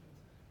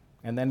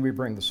 And then we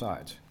bring the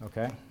sides,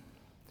 okay?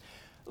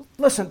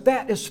 Listen,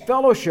 that is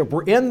fellowship.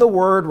 We're in the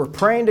Word, we're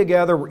praying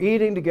together, we're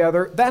eating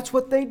together. That's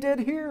what they did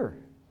here.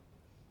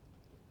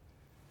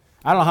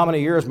 I don't know how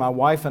many years my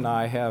wife and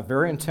I have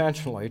very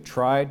intentionally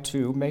tried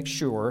to make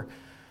sure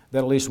that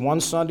at least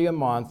one Sunday a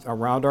month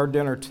around our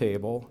dinner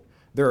table,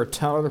 there are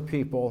 10 other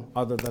people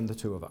other than the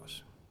two of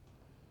us.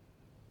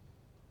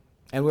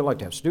 And we like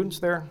to have students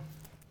there,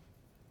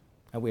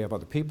 and we have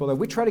other people there.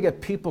 We try to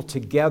get people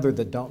together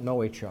that don't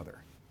know each other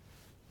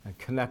and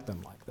connect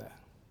them like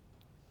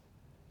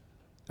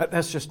that.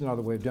 That's just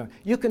another way of doing it.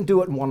 You can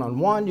do it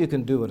one-on-one, you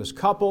can do it as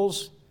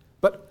couples,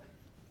 but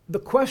the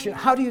question,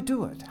 how do you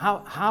do it?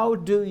 How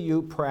do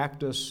you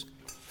practice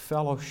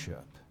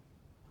fellowship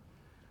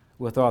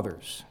with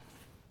others?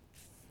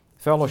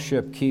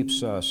 Fellowship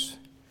keeps us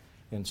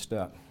in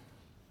step.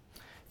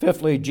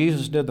 Fifthly,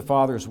 Jesus did the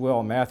Father's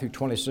will. Matthew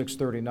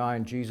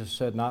 26:39, Jesus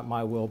said, "Not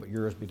my will, but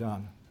yours be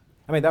done."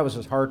 I mean, that was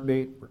his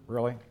heartbeat,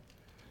 really.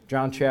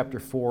 John chapter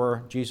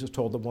 4, Jesus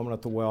told the woman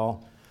at the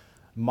well,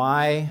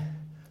 "My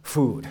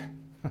food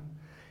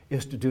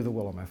is to do the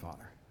will of my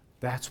Father."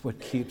 That's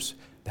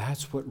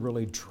what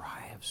really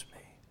drives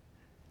me.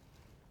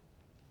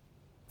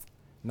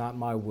 Not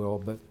my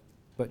will,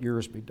 but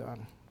yours be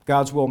done.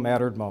 God's will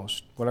mattered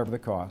most, whatever the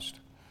cost.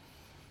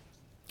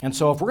 And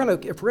so if we're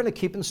going to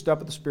keep in step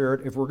with the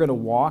Spirit, if we're going to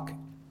walk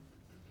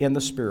in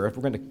the Spirit, if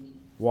we're going to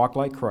walk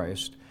like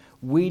Christ,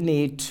 we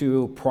need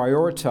to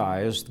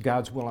prioritize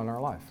God's will in our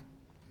life.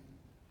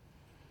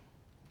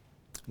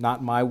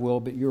 Not my will,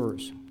 but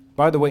yours.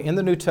 By the way, in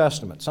the New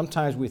Testament,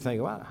 sometimes we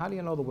think, well, how do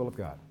you know the will of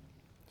God?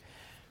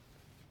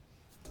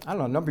 I don't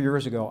know, a number of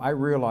years ago, I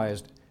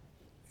realized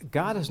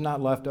God has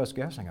not left us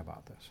guessing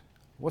about this.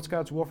 What's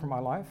God's will for my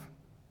life?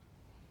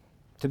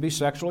 To be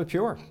sexually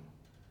pure.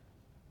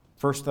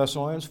 1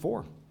 Thessalonians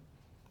 4.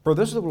 For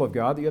this is the will of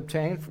God, that you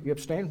abstain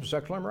from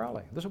sexual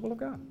immorality. This is the will of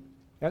God.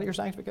 And your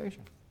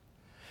sanctification.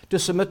 To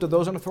submit to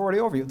those in authority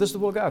over you. This is the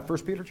will of God. 1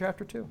 Peter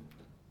chapter 2.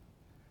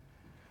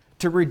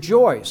 To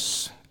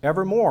rejoice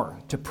evermore.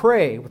 To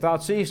pray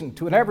without ceasing.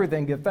 To in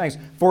everything give thanks.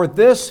 For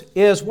this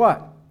is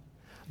what?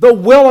 The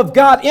will of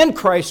God in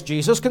Christ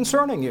Jesus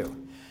concerning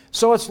you.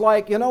 So it's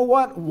like, you know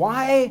what?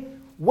 Why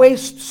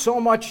waste so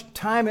much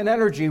time and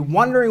energy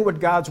wondering what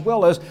God's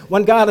will is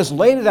when God has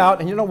laid it out,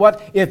 and you know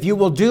what? If you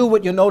will do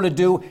what you know to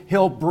do,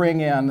 He'll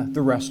bring in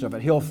the rest of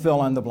it. He'll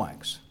fill in the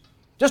blanks.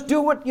 Just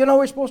do what you know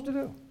you're supposed to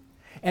do.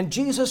 And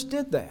Jesus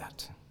did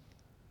that.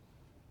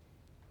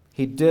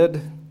 He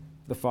did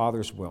the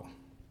Father's will.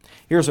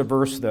 Here's a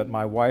verse that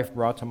my wife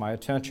brought to my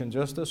attention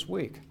just this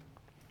week.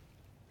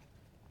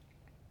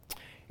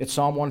 It's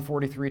Psalm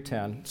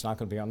 143:10. It's not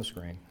going to be on the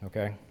screen,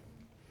 okay?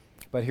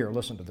 But here,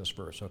 listen to this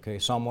verse, okay?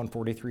 Psalm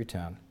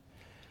 143:10.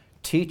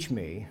 Teach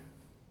me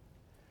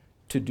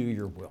to do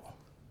your will.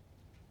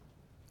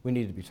 We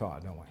need to be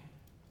taught, don't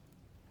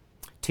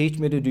we? Teach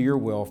me to do your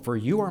will, for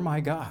you are my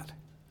God.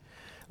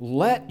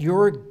 Let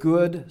your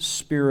good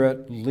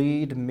spirit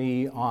lead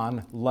me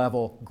on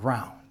level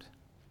ground.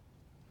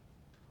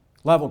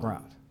 Level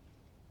ground.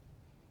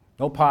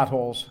 No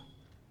potholes,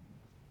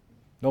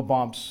 no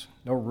bumps,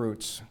 no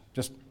roots.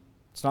 Just,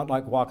 it's not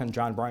like walking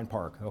John Bryan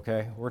Park,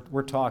 okay?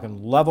 We're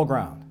talking level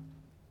ground.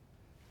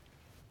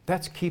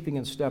 That's keeping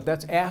in step.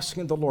 That's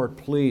asking the Lord,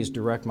 please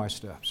direct my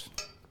steps.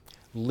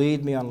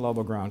 Lead me on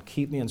level ground.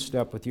 Keep me in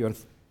step with you. And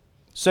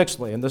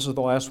sixthly, and this is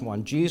the last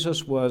one,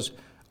 Jesus was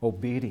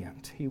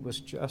obedient. He was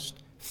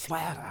just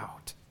flat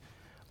out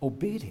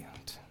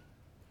obedient.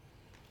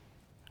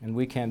 And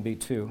we can be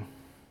too.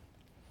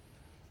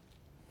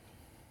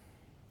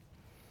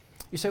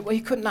 You say, well,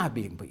 he could not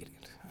be obedient.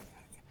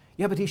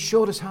 Yeah, but he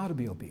showed us how to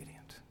be obedient.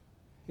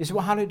 You say,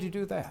 well, how did you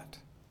do that?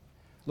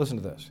 Listen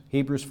to this.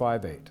 Hebrews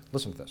 5:8.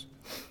 Listen to this.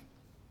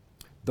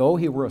 Though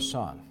he were a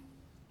son,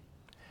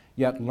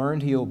 yet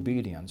learned he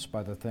obedience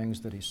by the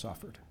things that he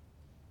suffered.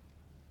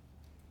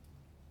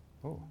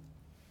 Oh.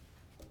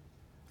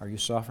 Are you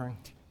suffering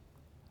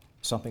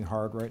something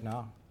hard right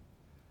now?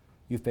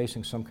 You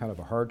facing some kind of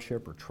a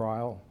hardship or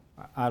trial?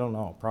 I don't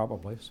know.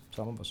 Probably.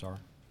 Some of us are.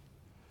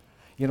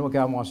 You know what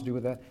God wants to do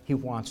with that? He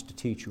wants to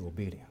teach you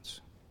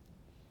obedience.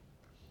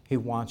 He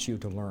wants you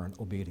to learn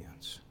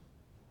obedience,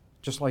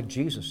 just like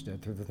Jesus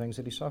did through the things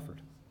that he suffered.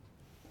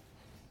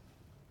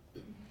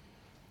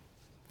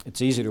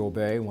 It's easy to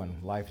obey when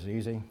life is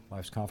easy,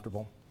 life's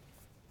comfortable.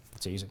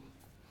 It's easy.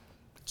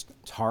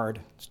 It's hard,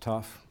 it's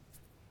tough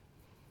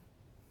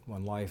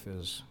when life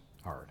is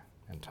hard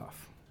and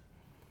tough.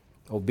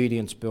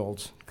 Obedience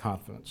builds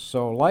confidence.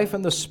 So life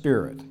in the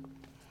Spirit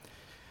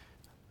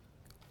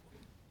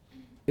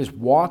is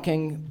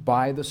walking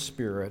by the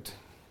Spirit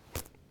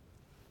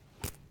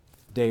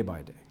day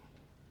by day.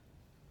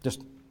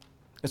 Just,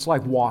 it's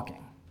like walking.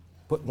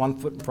 Put one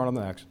foot in front of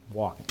the next,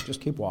 walking.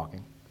 Just keep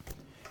walking.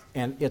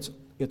 And it's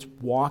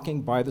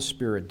walking by the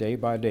Spirit day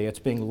by day. It's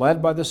being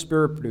led by the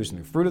Spirit, producing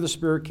the fruit of the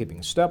Spirit, keeping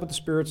in step with the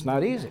Spirit. It's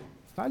not easy.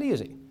 It's not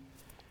easy.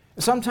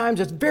 Sometimes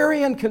it's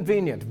very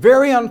inconvenient,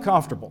 very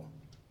uncomfortable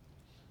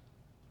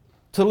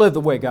to live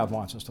the way God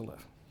wants us to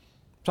live.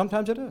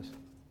 Sometimes it is.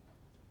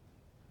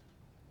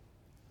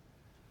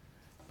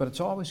 But it's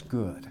always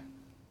good.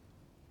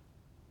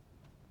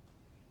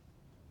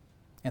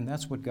 And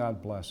that's what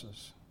God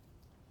blesses.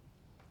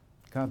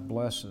 God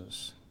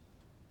blesses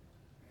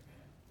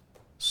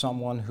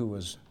someone who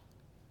is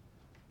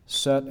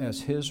set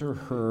as his or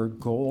her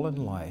goal in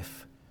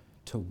life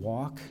to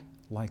walk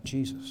like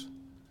Jesus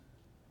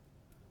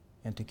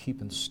and to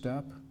keep in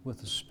step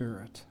with the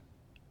Spirit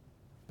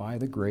by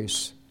the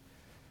grace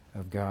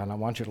of God. And I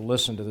want you to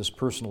listen to this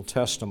personal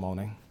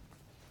testimony.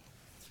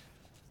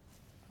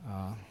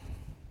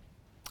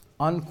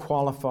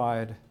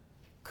 Unqualified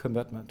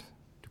commitment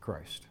to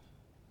Christ.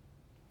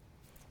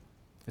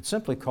 It's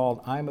simply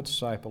called, I'm a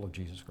disciple of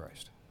Jesus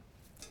Christ.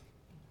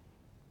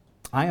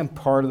 I am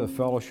part of the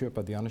fellowship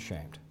of the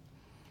unashamed.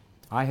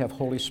 I have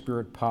Holy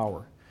Spirit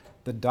power.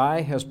 The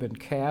die has been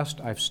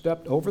cast. I've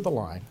stepped over the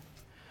line.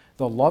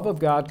 The love of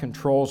God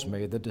controls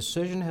me. The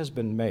decision has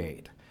been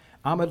made.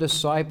 I'm a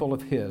disciple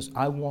of His.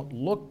 I won't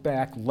look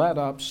back, let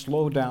up,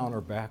 slow down,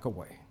 or back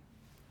away.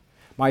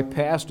 My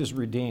past is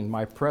redeemed.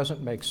 My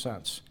present makes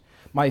sense.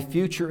 My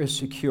future is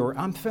secure.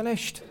 I'm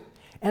finished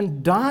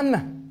and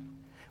done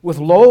with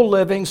low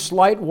living,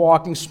 slight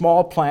walking,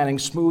 small planning,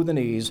 smooth and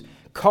ease,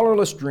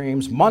 colorless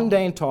dreams,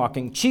 mundane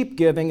talking, cheap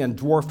giving, and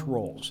dwarfed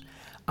roles.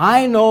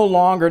 I no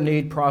longer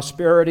need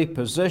prosperity,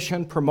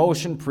 position,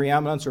 promotion,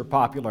 preeminence, or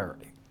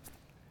popularity.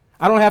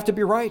 I don't have to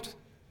be right.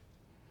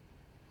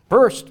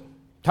 First,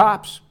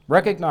 tops,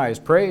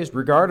 recognized, praised,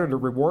 regarded, or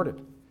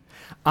rewarded.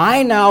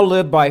 I now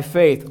live by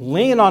faith,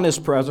 lean on His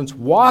presence,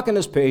 walk in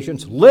His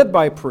patience, live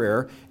by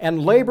prayer,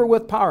 and labor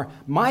with power.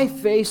 My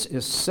face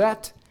is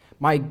set.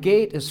 My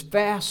gait is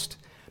fast.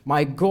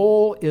 My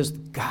goal is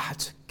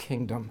God's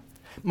kingdom.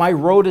 My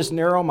road is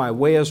narrow. My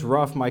way is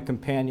rough. My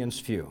companions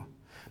few.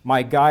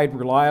 My guide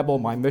reliable.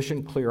 My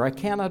mission clear. I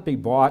cannot be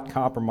bought,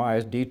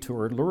 compromised,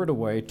 detoured, lured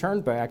away,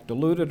 turned back,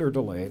 deluded, or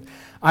delayed.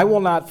 I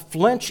will not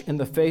flinch in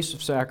the face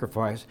of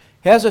sacrifice,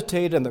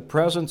 hesitate in the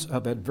presence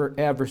of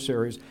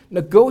adversaries,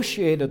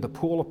 negotiate at the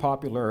pool of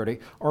popularity,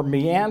 or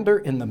meander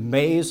in the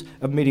maze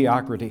of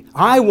mediocrity.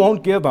 I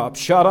won't give up,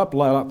 shut up,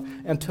 let up,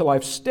 until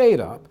I've stayed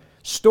up,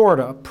 stored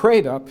up,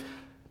 prayed up,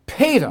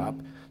 paid up,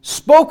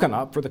 spoken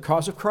up for the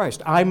cause of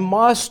Christ. I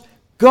must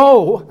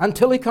go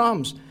until He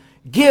comes,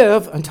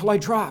 give until I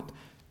drop,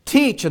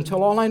 teach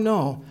until all I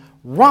know,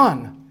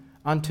 run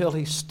until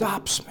He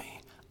stops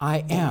me.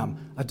 I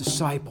am a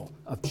disciple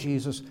of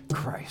Jesus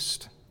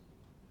Christ.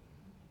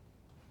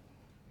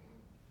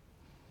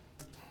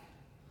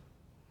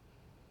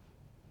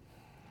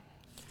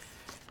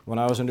 When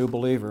I was a new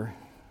believer,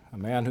 a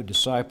man who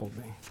discipled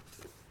me,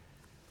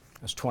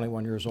 I was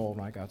 21 years old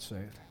when I got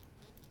saved.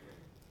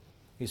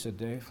 He said,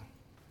 Dave,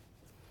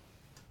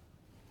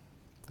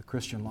 the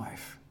Christian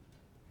life,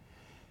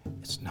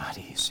 it's not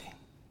easy.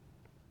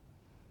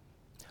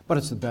 But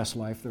it's the best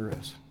life there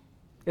is.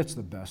 It's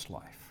the best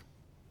life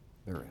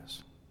there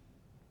is.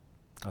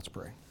 Let's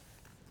pray.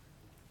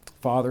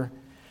 Father,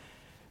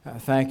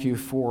 thank You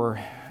for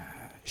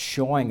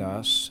showing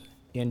us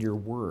in Your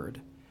Word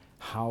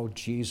how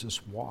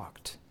Jesus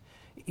walked.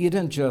 You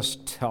didn't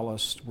just tell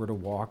us we're to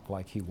walk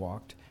like He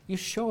walked. You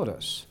showed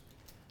us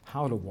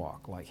how to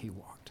walk like He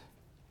walked.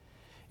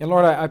 And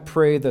Lord, I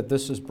pray that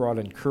this has brought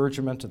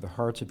encouragement to the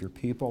hearts of Your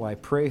people. I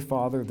pray,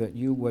 Father, that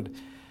You would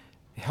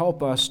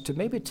help us to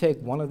maybe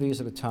take one of these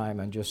at a time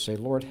and just say,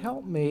 Lord,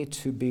 help me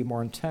to be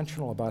more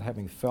intentional about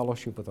having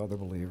fellowship with other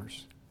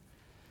believers.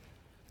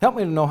 Help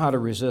me to know how to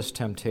resist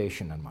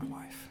temptation in my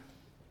life.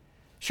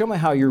 Show me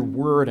how Your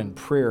Word and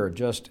prayer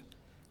just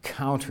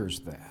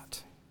counters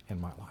that in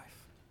my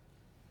life.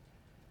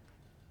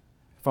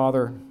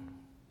 Father,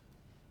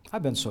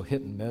 I've been so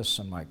hit and miss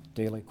in my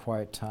daily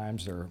quiet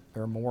times.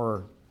 They're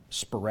more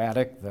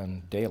sporadic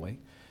than daily.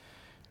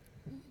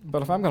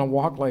 But if I'm going to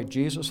walk like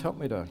Jesus, help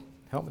me to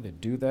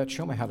do that.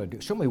 Show me how to do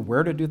it. Show me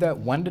where to do that,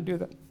 when to do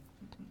that.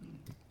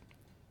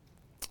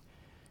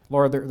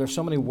 Lord, there's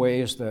so many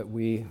ways that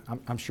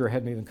I'm sure I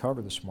hadn't even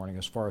covered this morning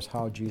as far as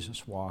how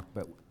Jesus walked,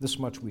 but this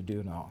much we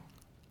do know.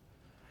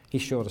 He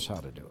showed us how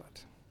to do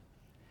it.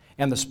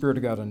 And the Spirit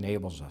of God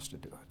enables us to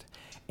do it.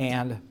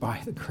 And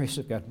by the grace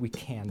of God, we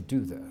can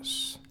do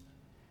this.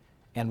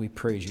 And we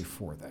praise You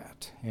for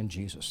that. In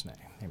Jesus' name,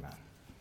 amen.